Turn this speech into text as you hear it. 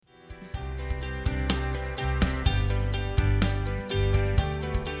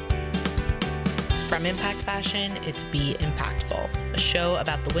From Impact Fashion, it's Be Impactful, a show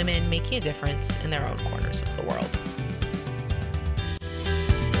about the women making a difference in their own corners of the world.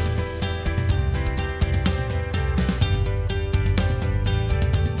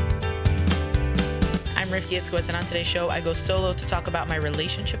 I'm Rifki Itzkowitz, and on today's show, I go solo to talk about my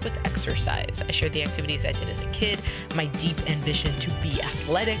relationship with exercise. I share the activities I did as a kid, my deep ambition to be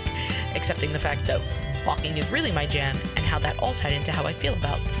athletic, accepting the fact that walking is really my jam, and how that all tied into how I feel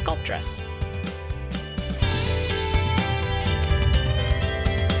about the sculpt dress.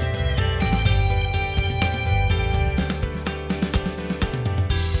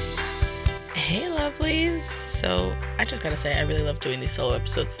 Hey lovelies! So I just gotta say, I really love doing these solo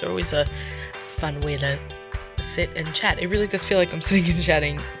episodes. They're always a fun way to sit and chat. It really does feel like I'm sitting and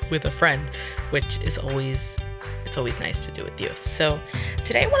chatting with a friend, which is always nice to do with you. So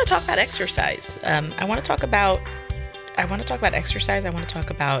today I want to talk about exercise. I want to talk about exercise. I want to talk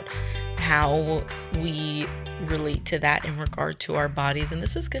about how we relate to that in regard to our bodies. And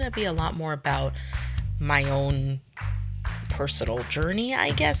this is going to be a lot more about my own personal journey,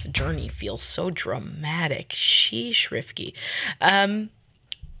 I guess. Journey feels so dramatic. Sheesh, Rifki.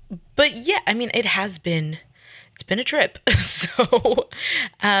 But yeah, I mean, it's been a trip. So,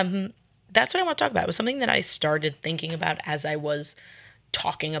 that's what I want to talk about. It was something that I started thinking about as I was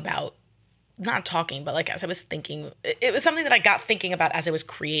talking about, not talking, but like as I was thinking, it was something that I got thinking about as I was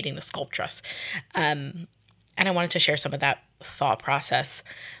creating the sculpt dress. And I wanted to share some of that thought process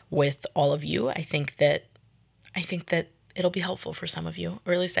with all of you. I think that it'll be helpful for some of you,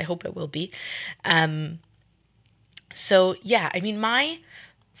 or at least I hope it will be. So yeah, I mean, my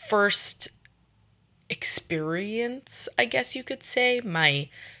first experience, I guess you could say, if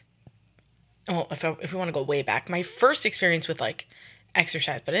we want to go way back, my first experience with like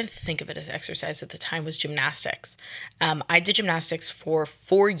exercise, but I didn't think of it as exercise at the time, was gymnastics. I did gymnastics for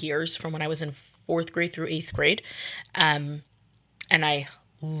 4 years, from when I was in 4th grade through 8th grade. And I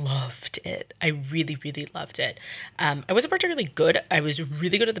loved it. I really, really loved it. I wasn't particularly good. I was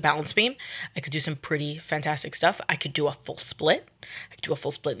really good at the balance beam. I could do some pretty fantastic stuff. I could do a full split. I could do a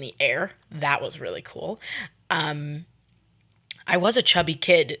full split in the air. That was really cool. I was a chubby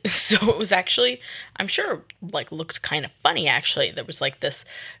kid, so it was actually, I'm sure, like, looked kind of funny, actually. There was like this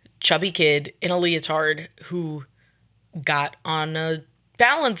chubby kid in a leotard who got on a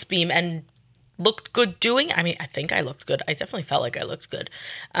balance beam and looked good doing. I mean, I think I looked good. I definitely felt like I looked good.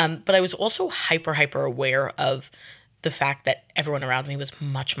 But I was also hyper aware of the fact that everyone around me was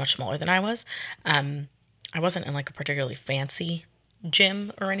much, much smaller than I was. I wasn't in like a particularly fancy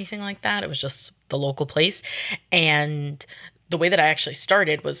gym or anything like that. It was just the local place. And the way that I actually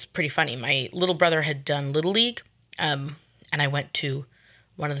started was pretty funny. My little brother had done Little League, and I went to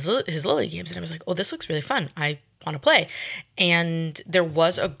one of his Little League games, and I was like, oh, this looks really fun. I want to play. And there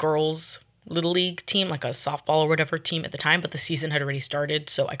was a girls' Little League team, like a softball or whatever team at the time, but the season had already started,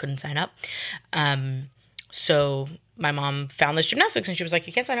 so I couldn't sign up. So my mom found this gymnastics, and she was like,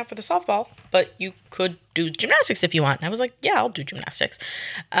 you can't sign up for the softball, but you could do gymnastics if you want. And I was like, yeah, I'll do gymnastics.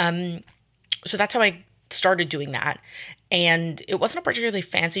 So that's how I started doing that. And it wasn't a particularly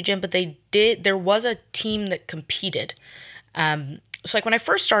fancy gym, but there was a team that competed. So like when I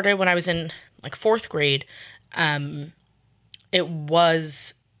first started, when I was in like 4th grade, it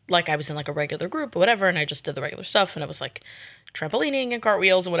was like I was in like a regular group or whatever, and I just did the regular stuff, and it was like trampolining and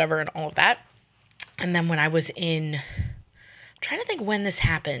cartwheels and whatever and all of that. And then when I was I'm trying to think when this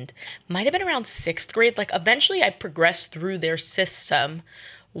happened, might have been around 6th grade. Like eventually I progressed through their system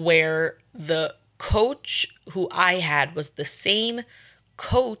where the coach who I had was the same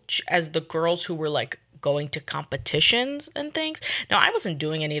coach as the girls who were like going to competitions and things. Now, I wasn't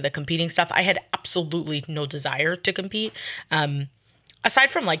doing any of the competing stuff. I had absolutely no desire to compete.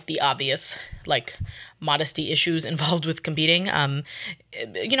 Aside from like the obvious like modesty issues involved with competing, I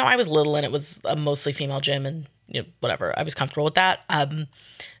was little and it was a mostly female gym, and whatever. I was comfortable with that. And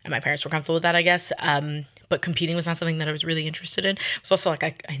my parents were comfortable with that, I guess. But competing was not something that I was really interested in. It was also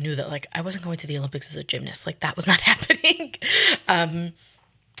like, I knew that like I wasn't going to the Olympics as a gymnast. Like that was not happening.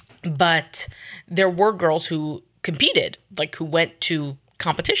 But there were girls who competed, like who went to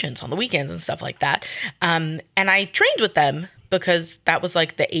competitions on the weekends and stuff like that. And I trained with them because that was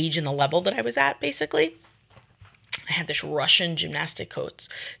like the age and the level that I was at, basically. I had this Russian gymnastics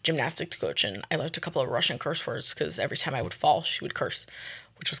coach, and I learned a couple of Russian curse words because every time I would fall, she would curse,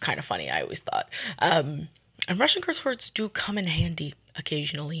 which was kind of funny, I always thought. And Russian curse words do come in handy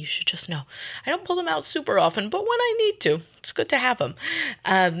occasionally, you should just know. I don't pull them out super often, but when I need to, it's good to have them.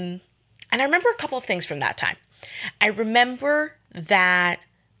 And I remember a couple of things from that time. I remember that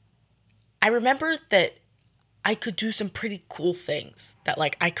I could do some pretty cool things that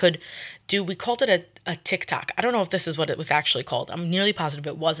like I could do. We called it a TikTok. I don't know if this is what it was actually called. I'm nearly positive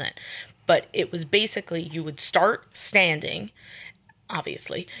it wasn't. But it was basically you would start standing,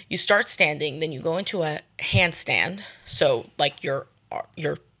 obviously. You start standing, then you go into a handstand. So like you're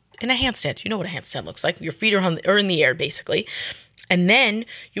in a handstand. You know what a handstand looks like. Your feet are in the air basically. And then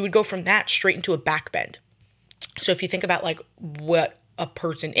you would go from that straight into a back bend. So if you think about like what a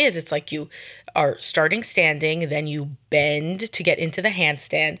person is, it's like you are starting standing, then you bend to get into the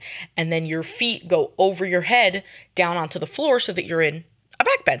handstand, and then your feet go over your head down onto the floor so that you're in a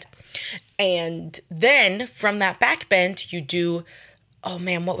back bend. And then from that back bend, you do, oh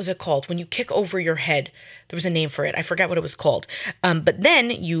man, what was it called? When you kick over your head, there was a name for it. I forgot what it was called. But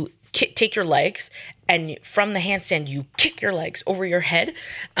then you take your legs, and from the handstand, you kick your legs over your head,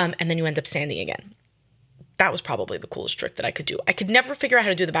 and then you end up standing again. That was probably the coolest trick that I could do. I could never figure out how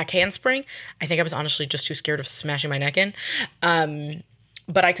to do the back handspring. I think I was honestly just too scared of smashing my neck in.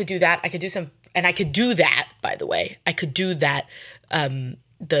 But I could do that. I could do some, and I could do that, by the way. I could do that,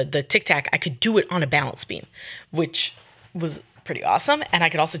 the tic tac, I could do it on a balance beam, which was pretty awesome. And I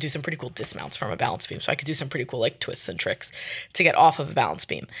could also do some pretty cool dismounts from a balance beam. So I could do some pretty cool like twists and tricks to get off of a balance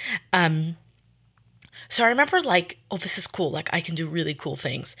beam. So I remember like, oh, this is cool. Like I can do really cool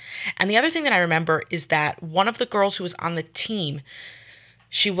things. And the other thing that I remember is that one of the girls who was on the team,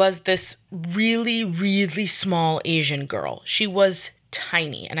 she was this really, really small Asian girl. She was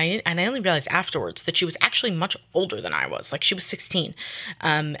tiny. And I only realized afterwards that she was actually much older than I was. Like she was 16.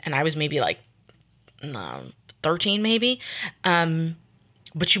 And I was maybe like 13 maybe.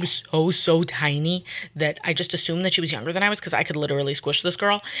 But she was so tiny that I just assumed that she was younger than I was because I could literally squish this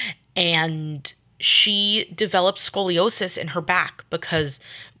girl. And she developed scoliosis in her back because,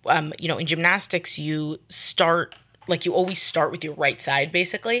 in gymnastics, you always start with your right side,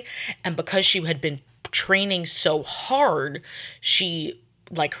 basically. And because she had been training so hard, she,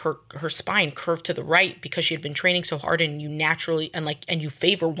 like, her spine curved to the right because she had been training so hard, and you naturally, and you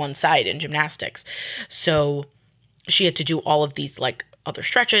favor one side in gymnastics. So she had to do all of these, like, other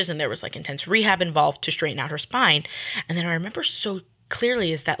stretches, and there was, like, intense rehab involved to straighten out her spine. And then I remember so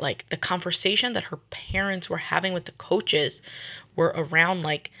clearly is that like the conversation that her parents were having with the coaches were around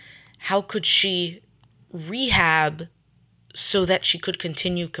like how could she rehab so that she could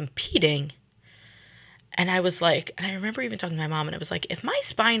continue competing. And I was like, and I remember even talking to my mom, and I was like, if my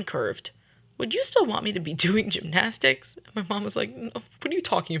spine curved, would you still want me to be doing gymnastics? And my mom was like, no, what are you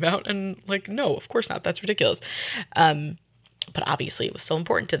talking about? And like, no, of course not. That's ridiculous. But obviously it was still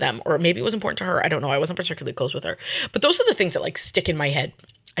important to them, or maybe it was important to her. I don't know. I wasn't particularly close with her. But those are the things that like stick in my head,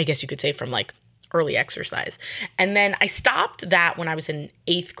 I guess you could say, from like early exercise. And then I stopped that when I was in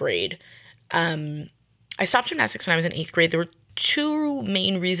 8th grade. I stopped gymnastics when I was in 8th grade. There were two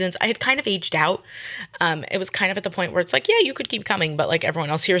main reasons. I had kind of aged out. It was kind of at the point where it's like, yeah, you could keep coming, but like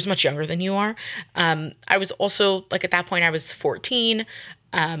everyone else here is much younger than you are. I was also like, at that point I was 14.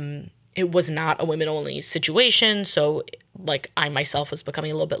 It was not a women only situation. So like I myself was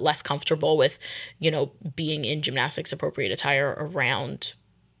becoming a little bit less comfortable with, being in gymnastics appropriate attire around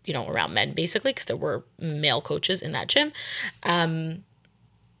men basically, because there were male coaches in that gym. And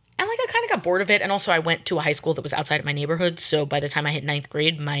like I kind of got bored of it. And also I went to a high school that was outside of my neighborhood. So by the time I hit 9th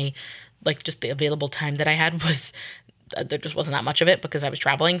grade, my like just the available time that I had was there just wasn't that much of it because I was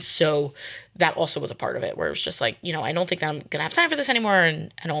traveling. So that also was a part of it where it was just like, I don't think that I'm going to have time for this anymore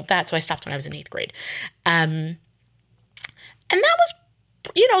and all of that. So I stopped when I was in 8th grade. And that was,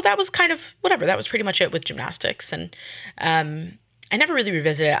 that was kind of whatever. That was pretty much it with gymnastics. And I never really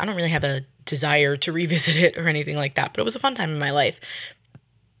revisited it. I don't really have a desire to revisit it or anything like that, but it was a fun time in my life.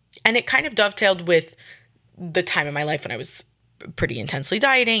 And it kind of dovetailed with the time in my life when I was pretty intensely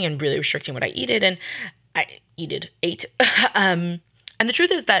dieting and really restricting what I ate. And and the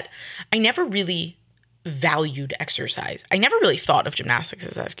truth is that I never really valued exercise. I never really thought of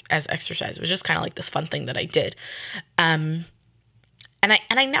gymnastics as exercise. It was just kind of like this fun thing that I did. And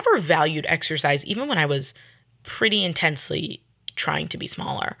I never valued exercise even when I was pretty intensely trying to be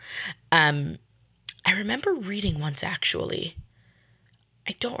smaller. I remember reading once, actually.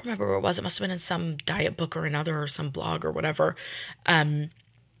 I don't remember where it was. It must have been in some diet book or another or some blog or whatever,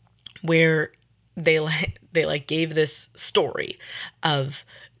 where they gave this story of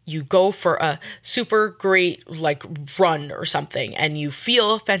you go for a super great like run or something and you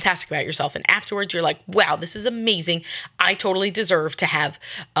feel fantastic about yourself, and afterwards you're like, wow, this is amazing. I totally deserve to have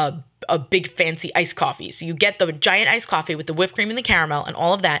a big fancy iced coffee. So you get the giant iced coffee with the whipped cream and the caramel and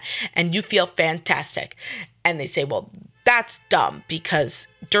all of that, and you feel fantastic. And they say, well, that's dumb, because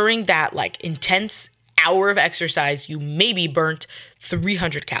during that like intense hour of exercise, you maybe burnt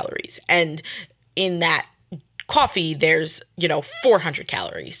 300 calories. And in that coffee, there's, 400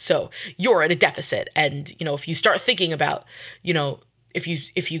 calories. So you're at a deficit. And, if you start thinking about,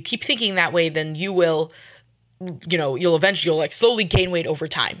 if you keep thinking that way, then you will, you'll like slowly gain weight over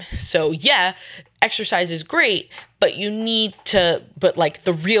time. So yeah, exercise is great, but but like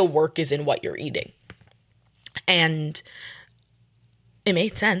the real work is in what you're eating. And it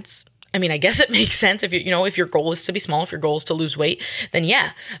made sense. I mean, I guess it makes sense if if your goal is to be small, if your goal is to lose weight, then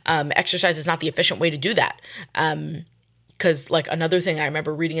yeah, exercise is not the efficient way to do that. Because like another thing I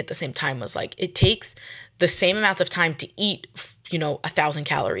remember reading at the same time was like, it takes the same amount of time to eat, 1,000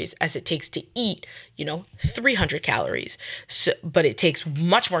 calories as it takes to eat, 300 calories. So, but it takes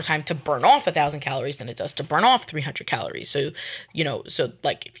much more time to burn off 1,000 calories than it does to burn off 300 calories. So, so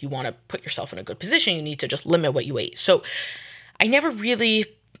like if you want to put yourself in a good position, you need to just limit what you ate. So I never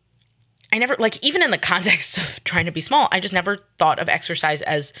like, even in the context of trying to be small, I just never thought of exercise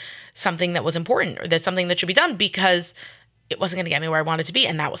as something that was important or that's something that should be done because it wasn't going to get me where I wanted to be.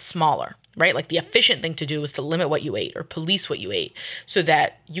 And that was smaller, right? Like the efficient thing to do was to limit what you ate or police what you ate so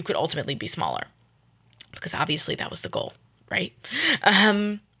that you could ultimately be smaller, because obviously that was the goal, right?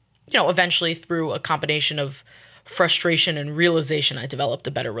 Eventually through a combination of frustration and realization, I developed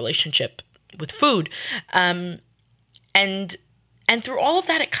a better relationship with food. And through all of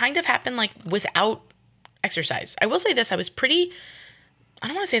that, it kind of happened like without exercise. I will say this, I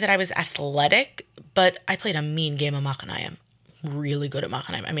don't want to say that I was athletic, but I played a mean game of Machanayim. Really good at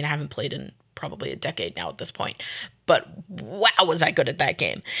Machanayim. I mean, I haven't played in probably a decade now at this point, but wow, was I good at that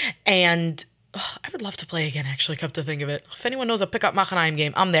game. And I would love to play again, actually, come to think of it. If anyone knows a pick-up Machanayim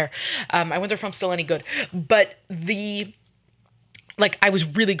game, I'm there. I wonder if I'm still any good. But I was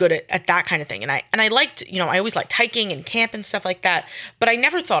really good at that kind of thing. And I liked, I always liked hiking and camp and stuff like that. But I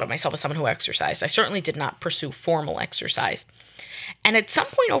never thought of myself as someone who exercised. I certainly did not pursue formal exercise. And at some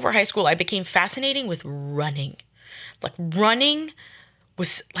point over high school, I became fascinated with running. Like running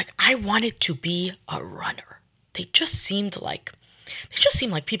was like, I wanted to be a runner. They just seemed like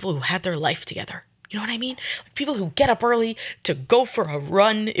people who had their life together. You know what I mean? Like people who get up early to go for a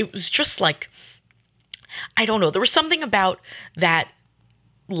run. It was just like, I don't know. There was something about that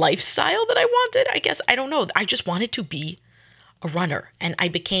lifestyle that I wanted, I guess. I don't know. I just wanted to be a runner. And I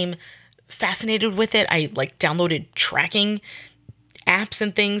became fascinated with it. I downloaded tracking apps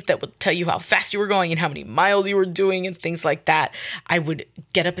and things that would tell you how fast you were going and how many miles you were doing and things like that. I would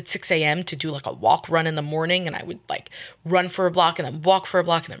get up at 6 a.m. to do a walk run in the morning, and I would run for a block and then walk for a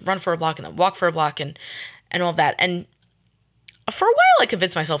block and then run for a block and then walk for a block and all of that. And for a while I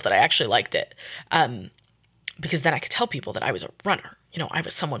convinced myself that I actually liked it. Because then I could tell people that I was a runner. I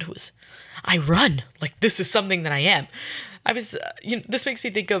was someone I run. This is something that I am. I was, this makes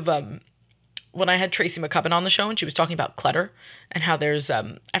me think of when I had Tracy McCubbin on the show and she was talking about clutter and how there's,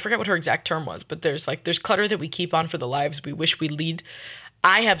 I forget what her exact term was, but there's clutter that we keep on for the lives we wish we lead.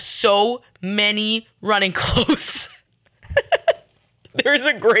 I have so many running clothes. There's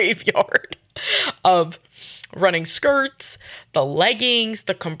a graveyard of running skirts, the leggings,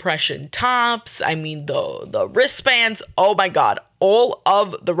 the compression tops, the wristbands. Oh my God, all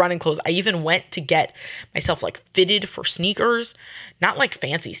of the running clothes. I even went to get myself fitted for sneakers, not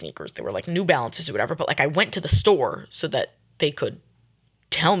fancy sneakers. They were New Balances or whatever, but I went to the store so that they could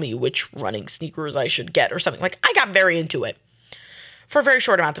tell me which running sneakers I should get or something. I got very into it for a very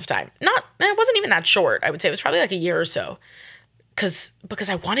short amount of time. It wasn't even that short. I would say it was probably a year or so because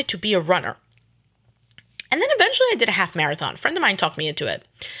I wanted to be a runner. And then eventually I did a half marathon. A friend of mine talked me into it.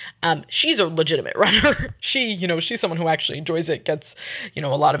 She's a legitimate runner. She's someone who actually enjoys it, gets, a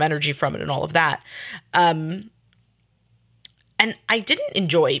lot of energy from it and all of that. And I didn't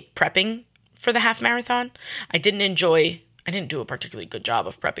enjoy prepping for the half marathon. I didn't do a particularly good job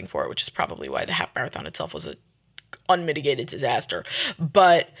of prepping for it, which is probably why the half marathon itself was an unmitigated disaster.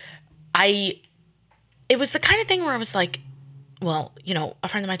 But it was the kind of thing where I was well, a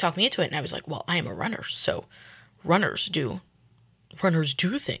friend of mine talked me into it, and I was well, I am a runner, so runners do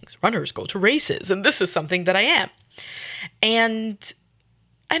things. Runners go to races, and this is something that I am. And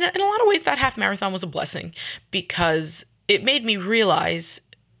in a lot of ways, that half marathon was a blessing because it made me realize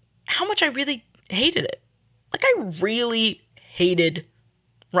how much I really hated it. I really hated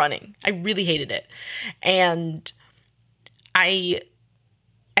running. I really hated it. And I've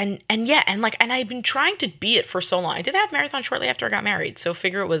been trying to be it for so long. I did the half marathon shortly after I got married. So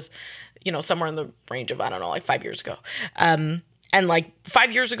figure it was, somewhere in the range of, I don't know, 5 years ago. And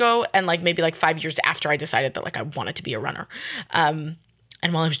 5 years ago and maybe 5 years after I decided that I wanted to be a runner. And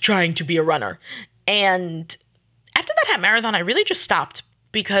while I was trying to be a runner. And after that half marathon, I really just stopped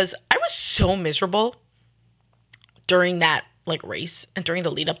because I was so miserable during that race and during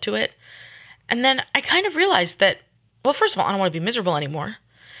the lead up to it. And then I kind of realized that, well, first of all, I don't want to be miserable anymore.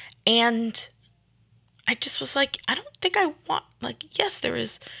 And I just was like, I don't think I want, like, yes, there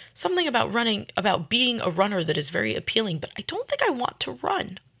is something about running, about being a runner that is very appealing, but I don't think I want to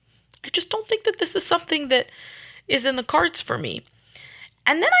run. I just don't think that this is something that is in the cards for me.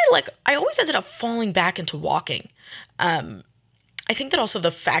 And then I always ended up falling back into walking. I think that also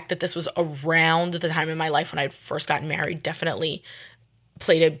the fact that this was around the time in my life when I had first gotten married definitely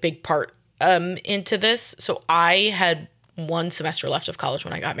played a big part into this. So I had one semester left of college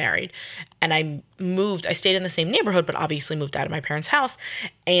when I got married, and I stayed in the same neighborhood, but obviously moved out of my parents' house.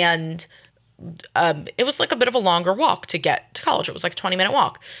 And it was like a bit of a longer walk to get to college. It was like a 20-minute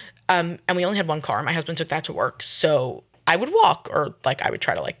walk. And we only had one car. My husband took that to work. So I would walk, or like I would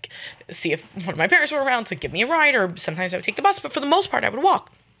try to like see if one of my parents were around to give me a ride, or sometimes I would take the bus, but for the most part I would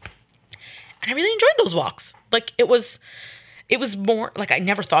walk. And I really enjoyed those walks. Like it was more like, I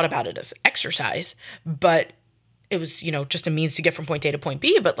never thought about it as exercise, but it was, just a means to get from point A to point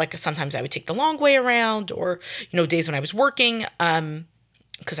B. But like sometimes I would take the long way around, or, days when I was working,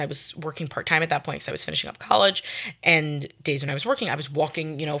 because I was working part-time at that point because I was finishing up college, and days when I was working, I was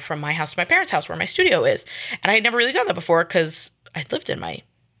walking, from my house to my parents' house where my studio is. And I had never really done that before because I'd lived in my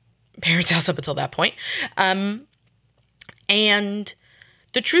parents' house up until that point. And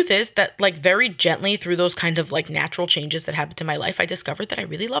the truth is that like very gently through those kind of like natural changes that happened to my life, I discovered that I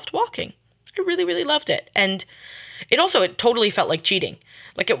really loved walking. I really, really loved it. And it totally felt like cheating.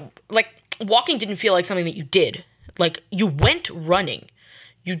 Like walking didn't feel like something that you did. Like you went running.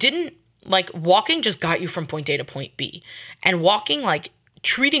 You didn't, like, walking just got you from point A to point B. And walking, like,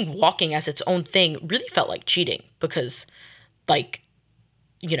 treating walking as its own thing really felt like cheating because, like,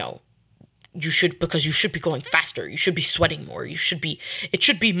 you should be going faster. You should be sweating more. It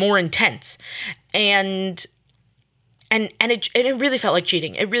should be more intense. And it really felt like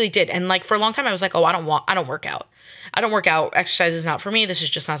cheating. It really did. And, like, for a long time, I was like, oh, I don't work out. I don't work out. Exercise is not for me. This is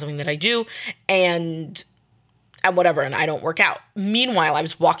just not something that I do. And whatever, and I don't work out. Meanwhile, I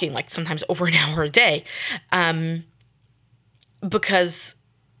was walking like sometimes over an hour a day because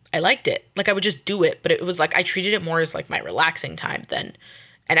I liked it. Like I would just do it, but it was like I treated it more as like my relaxing time than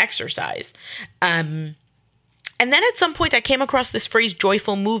an exercise. And then at some point I came across this phrase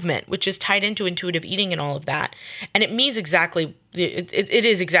joyful movement, which is tied into intuitive eating and all of that. And it means exactly, it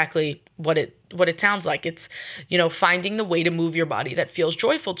is exactly what it sounds like. It's, finding the way to move your body that feels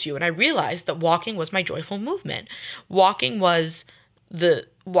joyful to you. And I realized that walking was my joyful movement. Walking was the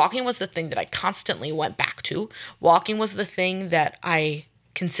thing that I constantly went back to. Walking was the thing that I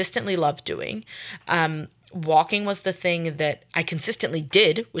consistently loved doing. Walking was the thing that I consistently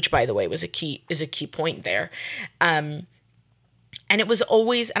did, which by the way is a key point there. And it was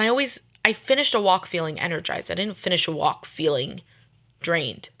always, and I finished a walk feeling energized. I didn't finish a walk feeling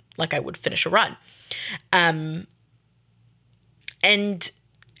drained like I would finish a run. And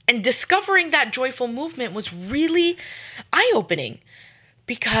discovering that joyful movement was really eye-opening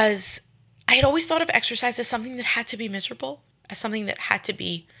because I had always thought of exercise as something that had to be miserable, as something that had to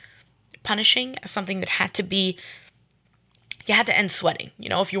be punishing, as something that had to be, you had to end sweating.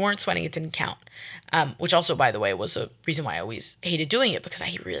 If you weren't sweating, it didn't count. Which also, by the way, was a reason why I always hated doing it, because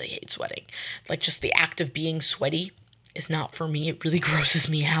I really hate sweating. Like just the act of being sweaty is not for me. It really grosses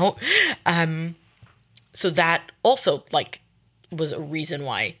me out. So that also like was a reason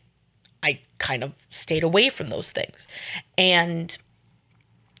why I kind of stayed away from those things. And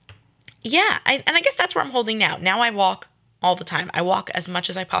yeah, I guess that's where I'm holding now. Now I walk all the time. I walk as much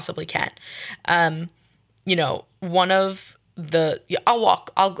as I possibly can. I'll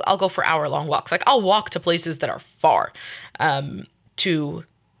go for hour-long walks. Like I'll walk to places that are far, just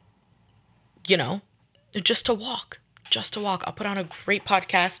to walk. I'll put on a great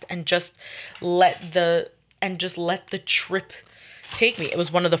podcast and just let the trip take me. It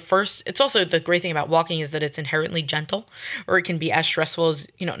was one of the first. It's also the great thing about walking is that it's inherently gentle, or it can be as stressful as,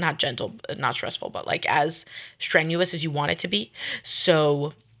 not stressful, but like as strenuous as you want it to be.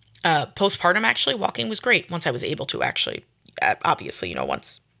 So, postpartum, actually, walking was great once I was able to actually, obviously,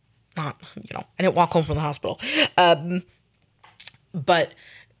 once not, I didn't walk home from the hospital. But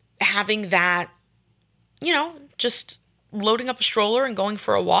having that, just loading up a stroller and going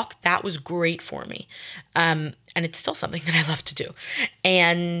for a walk, that was great for me. And it's still something that I love to do.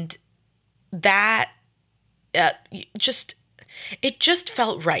 And that it just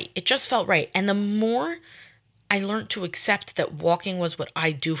felt right. It just felt right. And the more I learned to accept that walking was what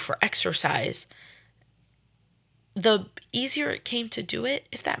I do for exercise, the easier it came to do it,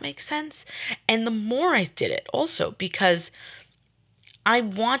 if that makes sense. And the more I did it also, because I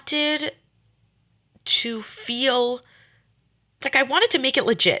wanted to feel Like, I wanted to make it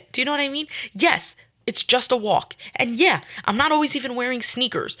legit. Do you know what I mean? Yes, it's just a walk. And yeah, I'm not always even wearing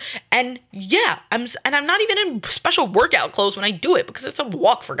sneakers. And yeah, I'm not even in special workout clothes when I do it, because it's a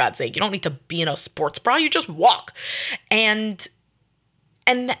walk, for God's sake. You don't need to be in a sports bra, you just walk.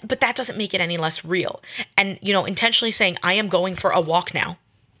 But that doesn't make it any less real. And, intentionally saying, I am going for a walk now,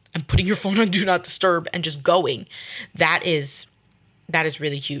 and putting your phone on do not disturb and just going, that is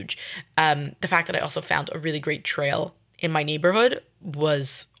really huge. The fact that I also found a really great trail in my neighborhood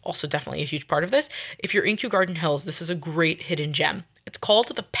was also definitely a huge part of this. If you're in Kew Garden Hills, this is a great hidden gem. It's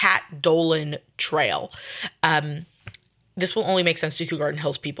called the Pat Dolan Trail. This will only make sense to Kew Garden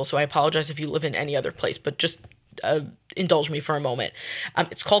Hills people, so I apologize if you live in any other place, but just indulge me for a moment.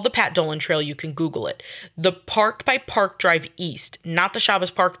 It's called the Pat Dolan Trail. You can Google it. The Park by Park Drive East, not the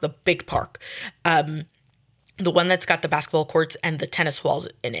Shabbos Park, the big park. The one that's got the basketball courts and the tennis balls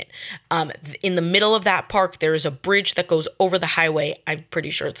in it. In the middle of that park, there is a bridge that goes over the highway. I'm pretty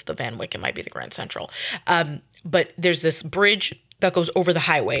sure it's the Van Wyck. It might be the Grand Central. But there's this bridge that goes over the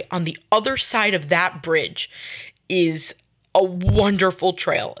highway. On the other side of that bridge is a wonderful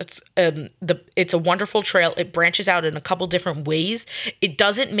trail. It's a wonderful trail. It branches out in a couple different ways. It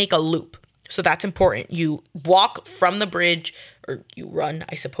doesn't make a loop. So that's important. You walk from the bridge, or you run,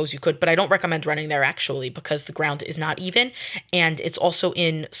 I suppose you could, but I don't recommend running there actually, because the ground is not even, and it's also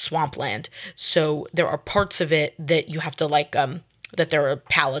in swampland. So there are parts of it that you have to that there are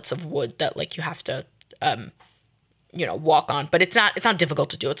pallets of wood that you have to walk on, but it's not difficult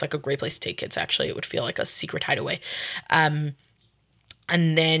to do. It's like a great place to take kids. Actually, it would feel like a secret hideaway.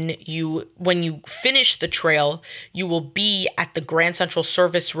 And then when you finish the trail, you will be at the Grand Central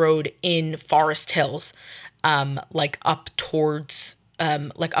Service Road in Forest Hills, up towards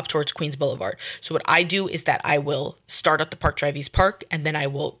Queens Boulevard. So what I do is that I will start at the Park Drive East Park, and then I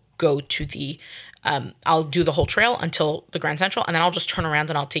will go to I'll do the whole trail until the Grand Central, and then I'll just turn around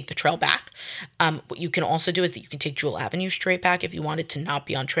and I'll take the trail back. What you can also do is that you can take Jewel Avenue straight back if you wanted to not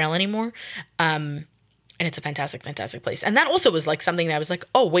be on trail anymore. And it's a fantastic, fantastic place. And that also was something that I was like,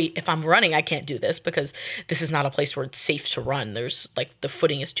 oh, wait, if I'm running, I can't do this, because this is not a place where it's safe to run. There's the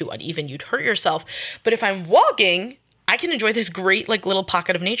footing is too uneven. You'd hurt yourself. But if I'm walking, I can enjoy this great little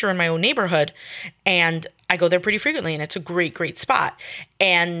pocket of nature in my own neighborhood. And I go there pretty frequently, and it's a great, great spot.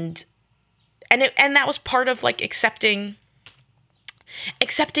 And that was part of accepting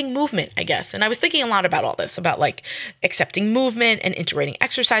movement, I guess. And I was thinking a lot about all this, about accepting movement and integrating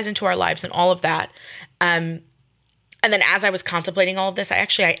exercise into our lives and all of that. And then as I was contemplating all of this, I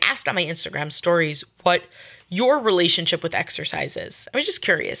asked on my Instagram stories what your relationship with exercise is. I was just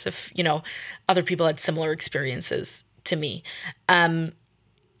curious if, other people had similar experiences to me.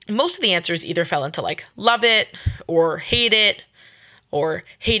 Most of the answers either fell into love it or hate it,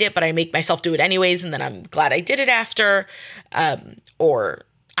 but I make myself do it anyways, and then I'm glad I did it after, or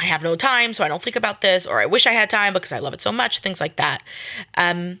I have no time, so I don't think about this, or I wish I had time because I love it so much, things like that.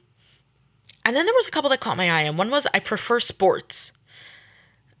 And then there was a couple that caught my eye, and one was, I prefer sports.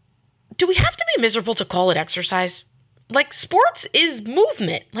 Do we have to be miserable to call it exercise? Sports is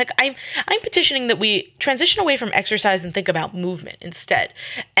movement. I'm petitioning that we transition away from exercise and think about movement instead.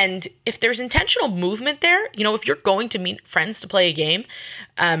 And if there's intentional movement there, if you're going to meet friends to play a game,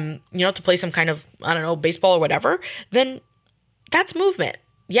 to play some kind of, I don't know, baseball or whatever, then that's movement.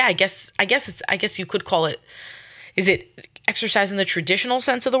 Yeah, I guess you could call it, is it exercise in the traditional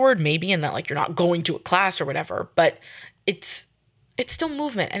sense of the word? Maybe, in that you're not going to a class or whatever, but it's still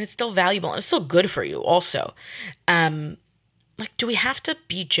movement, and it's still valuable, and it's still good for you also. Do we have to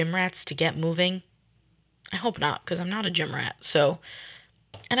be gym rats to get moving? I hope not, because I'm not a gym rat. So,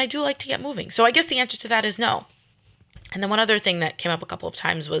 and I do like to get moving. So I guess the answer to that is no. And then one other thing that came up a couple of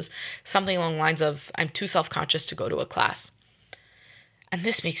times was something along the lines of, I'm too self-conscious to go to a class. And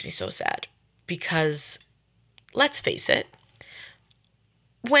this makes me so sad, because let's face it,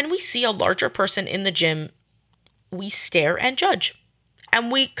 when we see a larger person in the gym, we stare and judge. And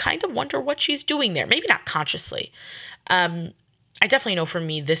we kind of wonder what she's doing there. Maybe not consciously. I definitely know for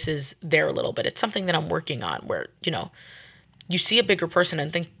me, this is there a little bit. It's something that I'm working on where, you see a bigger person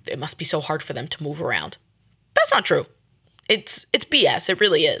and think it must be so hard for them to move around. That's not true. It's BS. It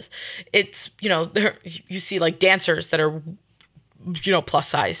really is. It's, you see dancers that are, plus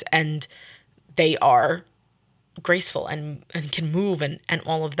size, and they are graceful and can move and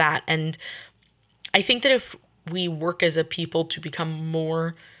all of that. And I think that if we work as a people to become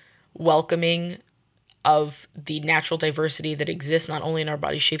more welcoming of the natural diversity that exists not only in our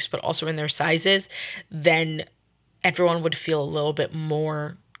body shapes but also in their sizes, then everyone would feel a little bit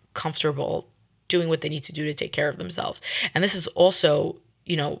more comfortable doing what they need to do to take care of themselves. And this is also,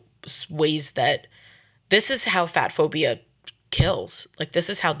 ways that this is how fat phobia kills. Like, this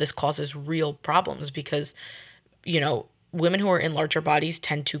is how this causes real problems because, women who are in larger bodies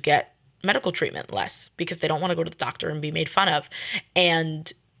tend to get medical treatment less because they don't want to go to the doctor and be made fun of.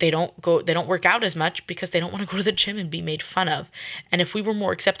 And they don't work out as much because they don't want to go to the gym and be made fun of. And if we were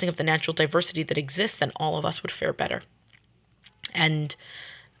more accepting of the natural diversity that exists, then all of us would fare better. And,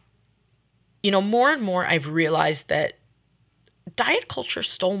 more and more I've realized that diet culture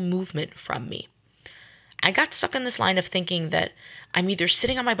stole movement from me. I got stuck in this line of thinking that I'm either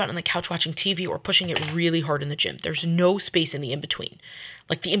sitting on my butt on the couch watching TV or pushing it really hard in the gym. There's no space in the in-between.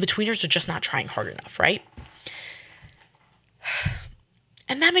 Like, the in-betweeners are just not trying hard enough, right?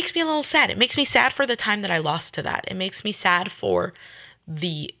 And that makes me a little sad. It makes me sad for the time that I lost to that. It makes me sad for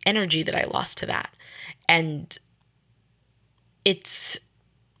the energy that I lost to that. And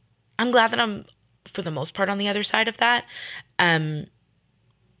I'm glad that I'm, for the most part, on the other side of that. And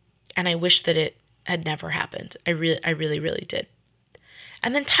I wish that it had never happened. I really, really did.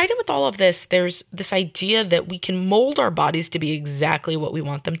 And then tied in with all of this, there's this idea that we can mold our bodies to be exactly what we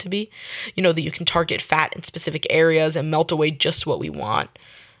want them to be. That you can target fat in specific areas and melt away just what we want.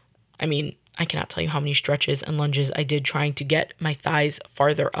 I mean, I cannot tell you how many stretches and lunges I did trying to get my thighs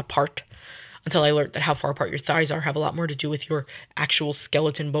farther apart until I learned that how far apart your thighs are have a lot more to do with your actual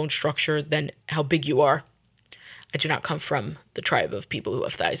skeleton bone structure than how big you are. I do not come from the tribe of people who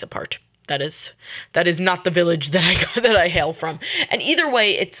have thighs apart. That is not the village that I hail from. And either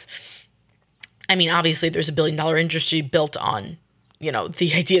way, obviously there's a $1 billion industry built on,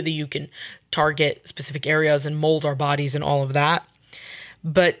 the idea that you can target specific areas and mold our bodies and all of that.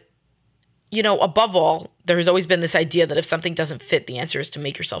 But, above all, there has always been this idea that if something doesn't fit, the answer is to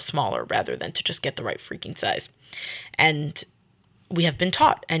make yourself smaller rather than to just get the right freaking size. And we have been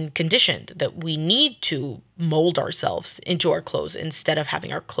taught and conditioned that we need to mold ourselves into our clothes instead of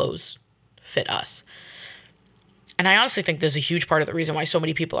having our clothes fit us. And I honestly think there's a huge part of the reason why so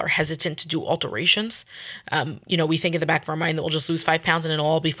many people are hesitant to do alterations. We think in the back of our mind that we'll just lose 5 pounds and it'll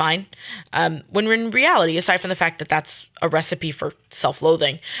all be fine. When in reality, aside from the fact that that's a recipe for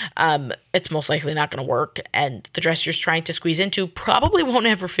self-loathing, it's most likely not going to work. And the dress you're trying to squeeze into probably won't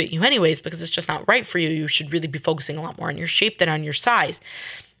ever fit you anyways because it's just not right for you. You should really be focusing a lot more on your shape than on your size.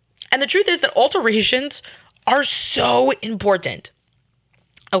 And the truth is that alterations are so important.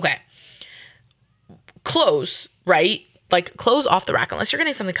 Okay. Clothes, right? Like, clothes off the rack, unless you're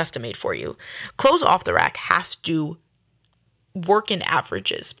getting something custom made for you, clothes off the rack have to work in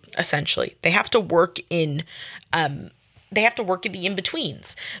averages, essentially. They have to work in the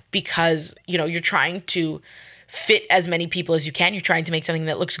in-betweens because, you're trying to fit as many people as you can. You're trying to make something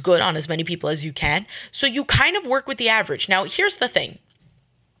that looks good on as many people as you can. So you kind of work with the average. Now, here's the thing.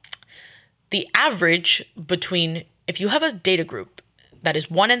 The average between, if you have a data group that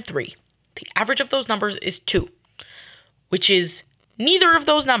is 1 and 3, the average of those numbers is 2, which is neither of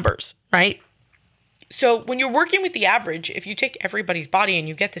those numbers, right? So when you're working with the average, if you take everybody's body and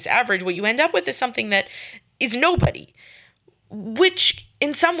you get this average, what you end up with is something that is nobody, which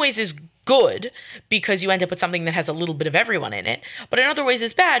in some ways is good because you end up with something that has a little bit of everyone in it, but in other ways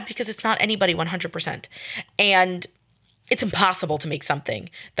is bad because it's not anybody 100%. And it's impossible to make something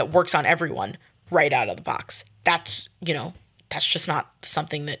that works on everyone right out of the box. That's just not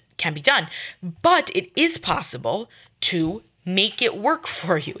something that can be done. But it is possible to make it work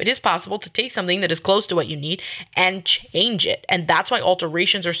for you. It is possible to take something that is close to what you need and change it. And that's why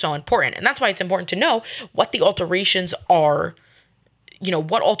alterations are so important. And that's why it's important to know what the alterations are,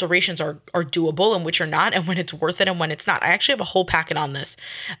 what alterations are doable and which are not, and when it's worth it and when it's not. I actually have a whole packet on this.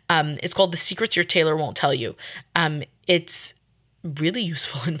 It's called The Secrets Your Tailor Won't Tell You. It's really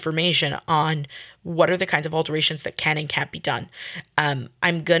useful information on what are the kinds of alterations that can and can't be done.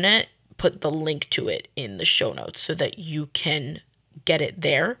 I'm going to put the link to it in the show notes so that you can get it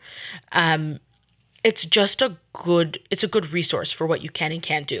there. It's just a good resource for what you can and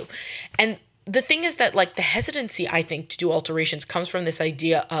can't do. And the thing is that, like, the hesitancy, I think, to do alterations comes from this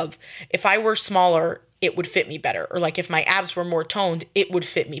idea of if I were smaller, it would fit me better. Or like if my abs were more toned, it would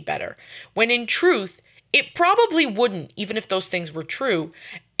fit me better. When in truth, it probably wouldn't, even if those things were true.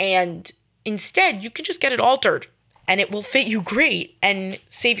 And instead, you can just get it altered and it will fit you great and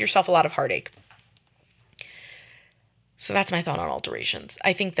save yourself a lot of heartache. So that's my thought on alterations.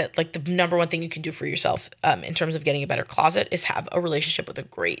 I think that, like, the number one thing you can do for yourself in terms of getting a better closet is have a relationship with a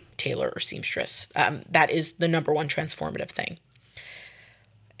great tailor or seamstress. That is the number one transformative thing.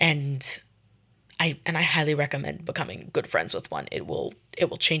 And I highly recommend becoming good friends with one. It will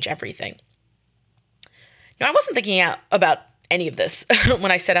change everything. Now, I wasn't thinking about any of this when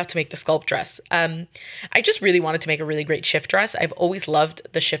I set out to make the sculpt dress. I just really wanted to make a really great shift dress. I've always loved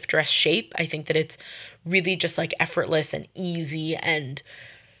the shift dress shape. I think that it's really just like effortless and easy and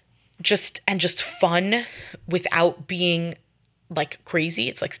just fun without being like crazy.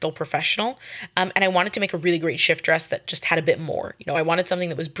 It's like still professional. And I wanted to make a really great shift dress that just had a bit more. You know, I wanted something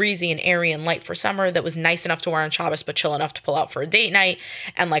that was breezy and airy and light for summer, that was nice enough to wear on Shabbos, but chill enough to pull out for a date night,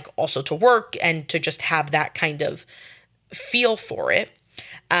 and like also to work and to just have that kind of feel for it.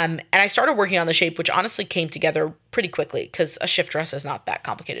 And I started working on the shape, which honestly came together pretty quickly because a shift dress is not that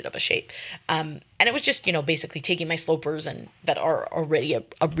complicated of a shape. And it was just, you know, basically taking my slopers and that are already a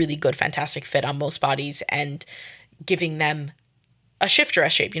really good, fantastic fit on most bodies and giving them a shift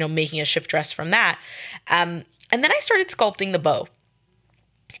dress shape, you know, making a shift dress from that. And then I started sculpting the bow.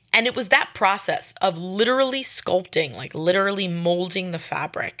 And it was that process of literally sculpting, like literally molding the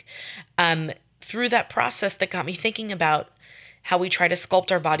fabric, through that process that got me thinking about how we try to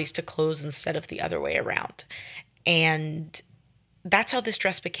sculpt our bodies to clothes instead of the other way around. And that's how this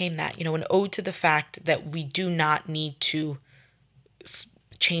dress became that, you know, an ode to the fact that we do not need to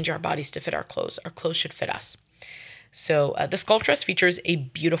change our bodies to fit our clothes. Our clothes should fit us. So the sculpt dress features a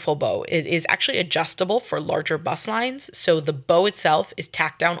beautiful bow. It is actually adjustable for larger bust lines. So the bow itself is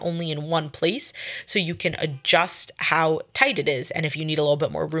tacked down only in one place. So you can adjust how tight it is. And if you need a little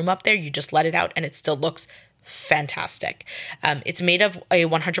bit more room up there, you just let it out and it still looks fantastic. It's made of a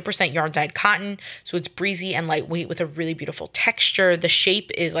 100% yarn dyed cotton. So it's breezy and lightweight with a really beautiful texture. The shape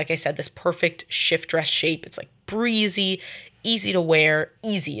is, like I said, this perfect shift dress shape. It's like breezy, easy to wear.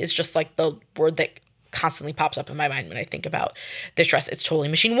 Easy is just like the word that constantly pops up in my mind when I think about this dress. It's totally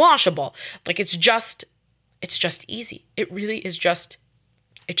machine washable. Like it's just easy. It really is just,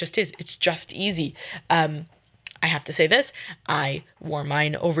 it just is. It's just easy. I have to say this. I wore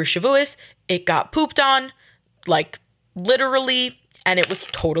mine over Shavuos. It got pooped on, like literally, and it was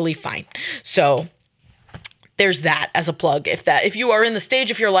totally fine. So there's that as a plug. If you are in the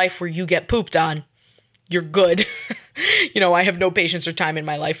stage of your life where you get pooped on, you're good. You know, I have no patience or time in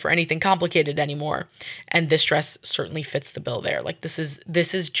my life for anything complicated anymore. And this dress certainly fits the bill there. Like this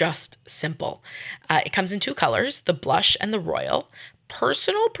is just simple. It comes in two colors, the blush and the royal.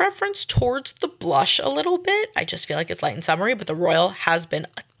 Personal preference towards the blush a little bit. I just feel like it's light and summery, but the royal has been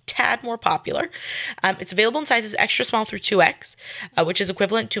a tad more popular. It's available in sizes extra small through 2X, which is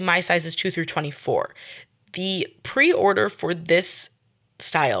equivalent to my sizes 2 through 24. The pre-order for this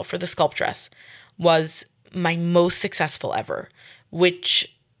style, for the sculpt dress, was my most successful ever,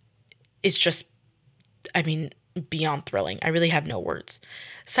 which is just, I mean, beyond thrilling. I really have no words.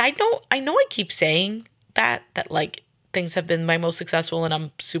 Side note, I know I keep saying that like things have been my most successful and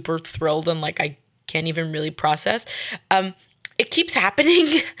I'm super thrilled and like I can't even really process. It keeps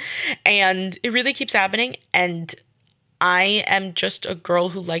happening and it really keeps happening. And I am just a girl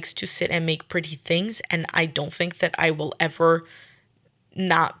who likes to sit and make pretty things. And I don't think that I will ever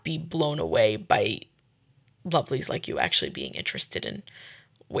not be blown away by lovelies like you actually being interested in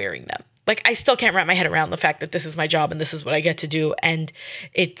wearing them. Like I still can't wrap my head around the fact that this is my job and this is what I get to do, and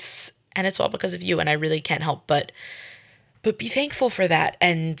it's all because of you, and I really can't help but be thankful for that.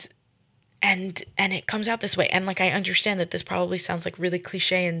 And it comes out this way, and like I understand that this probably sounds like really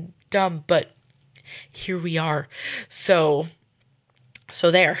cliche and dumb, but here we are. So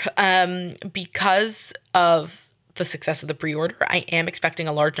there. Because of the success of the pre-order, I am expecting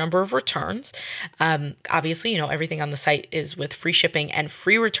a large number of returns. Obviously, you know, everything on the site is with free shipping and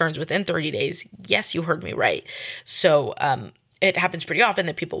free returns within 30 days. Yes, you heard me right. So it happens pretty often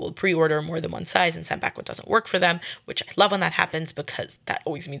that people will pre-order more than one size and send back what doesn't work for them, which I love when that happens because that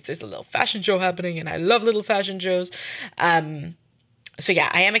always means there's a little fashion show happening, and I love little fashion shows. So yeah,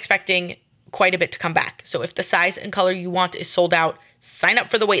 I am expecting quite a bit to come back. So if the size and color you want is sold out, sign up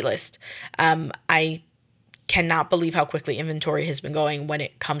for the wait list. I cannot believe how quickly inventory has been going when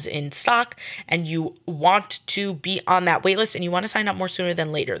it comes in stock, and you want to be on that wait list and you want to sign up more sooner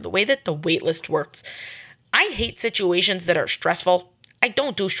than later. The way that the wait list works, I hate situations that are stressful. I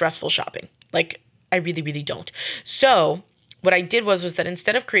don't do stressful shopping. Like I really, really don't. So what I did was that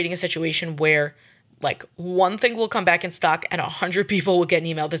instead of creating a situation where like one thing will come back in stock and 100 people will get an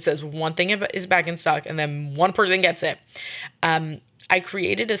email that says one thing is back in stock and then one person gets it, I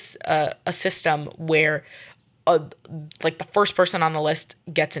created a system where like the first person on the list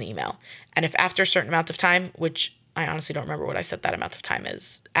gets an email. And if after a certain amount of time, which I honestly don't remember what I set that amount of time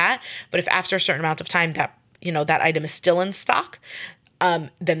is at, but if after a certain amount of time that, you know, that item is still in stock,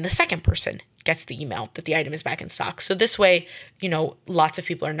 then the second person gets the email that the item is back in stock. So this way, you know, lots of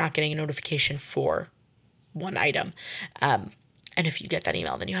people are not getting a notification for one item. And if you get that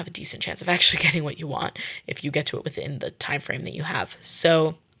email, then you have a decent chance of actually getting what you want if you get to it within the time frame that you have.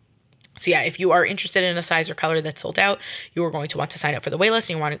 So yeah, if you are interested in a size or color that's sold out, you are going to want to sign up for the waitlist,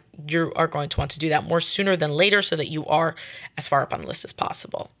 and you are going to want to do that more sooner than later so that you are as far up on the list as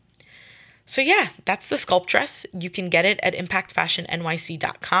possible. So yeah, that's the sculpt dress. You can get it at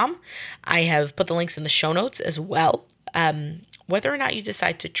impactfashionnyc.com. I have put the links in the show notes as well. Whether or not you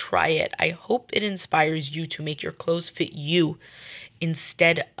decide to try it, I hope it inspires you to make your clothes fit you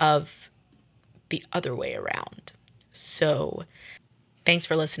instead of the other way around. So thanks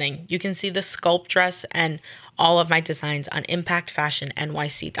for listening. You can see the sculpt dress and all of my designs on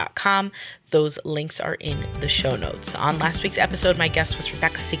impactfashionnyc.com. Those links are in the show notes. On last week's episode, my guest was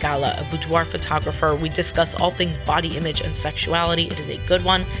Rebecca Sigala, a boudoir photographer. We discuss all things body image and sexuality. It is a good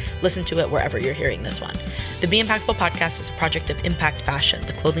one. Listen to it wherever you're hearing this one. The Be Impactful podcast is a project of Impact Fashion,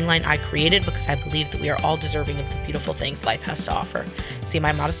 the clothing line I created because I believe that we are all deserving of the beautiful things life has to offer. See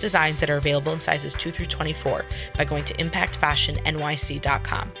my modest designs that are available in sizes 2 through 24 by going to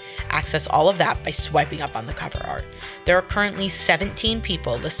impactfashionnyc.com. Access all of that by swiping up on the cover art. There are currently 17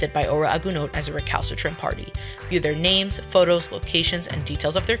 people listed by Ora Agunot as a recalcitrant party. View their names, photos, locations, and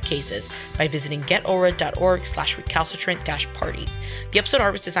details of their cases by visiting getora.org/recalcitrant-parties. The episode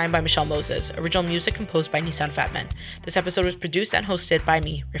art was designed by Michelle Moses. Original music composed by Nissan Fatman. This episode was produced and hosted by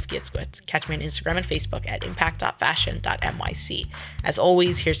me, Rifki Itzkowitz. Catch me on Instagram and Facebook at impact.fashion.nyc. As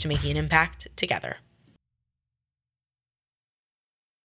always, here's to making an impact together.